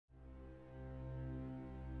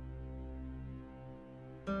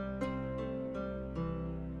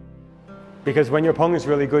Because when your Peng is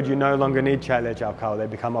really good, you no longer need 𝐲𝐴𝐵𝐺𝐸. They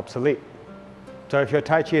become obsolete. So if your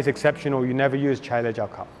Tai Chi is exceptional, you never use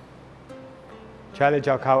𝐲𝐴𝐵𝐺𝐸.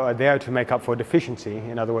 𝐲𝐴𝐵𝐺𝐸 are there to make up for deficiency,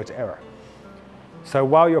 in other words, error. So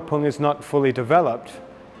while your Peng is not fully developed,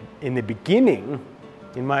 in the beginning,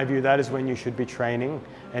 in my view, that is when you should be training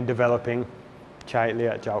and developing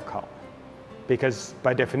𝐲𝐴𝐵𝐺𝐸. Because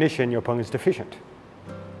by definition, your Peng is deficient.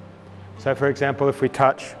 So for example, if we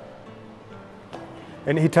touch,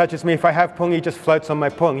 and he touches me, if I have Peng, he just floats on my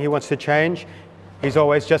Peng. He wants to change, he's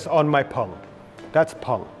always just on my Peng. That's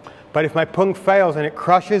Peng. But if my Peng fails and it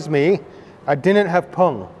crushes me, I didn't have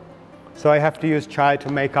Peng. So I have to use Chai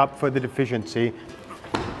to make up for the deficiency,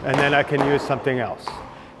 and then I can use something else.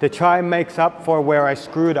 The Chai makes up for where I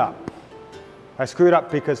screwed up. I screwed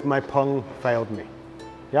up because my Peng failed me.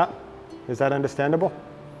 Yeah? Is that understandable?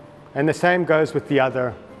 And the same goes with the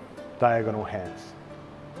other diagonal hands.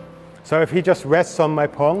 So if he just rests on my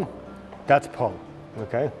Peng, that's Peng.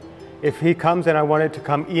 Okay? If he comes and I want it to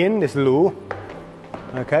come in, this Lu.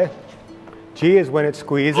 Okay? Ji is when it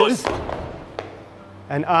squeezes.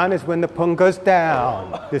 And An is when the Peng goes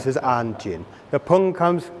down. This is An Jin. The Peng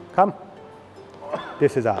comes, come.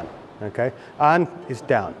 This is An. Okay? An is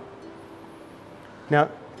down. Now,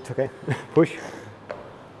 it's okay. Push.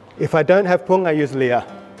 If I don't have Peng, I use Lia.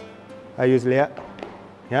 I use Lia.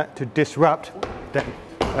 Yeah, to disrupt, then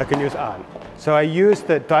I can use An. So I use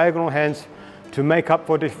the diagonal hands to make up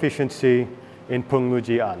for deficiency in Peng Lu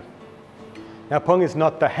Ji An. Now Peng is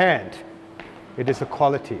not the hand, it is a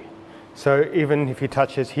quality. So even if he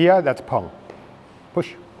touches here, that's Peng.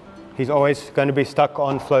 Push. He's always going to be stuck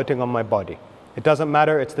on floating on my body. It doesn't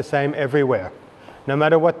matter, it's the same everywhere. No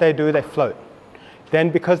matter what they do, they float. Then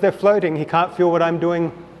because they're floating, he can't feel what I'm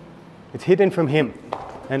doing. It's hidden from him,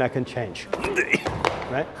 and I can change.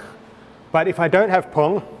 Right? But if I don't have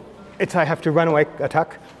Peng, I have to run away,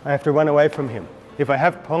 attack. I have to run away from him. If I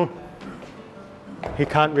have Peng, he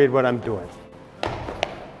can't read what I'm doing.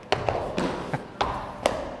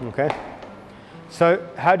 Okay? So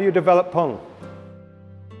how do you develop Peng?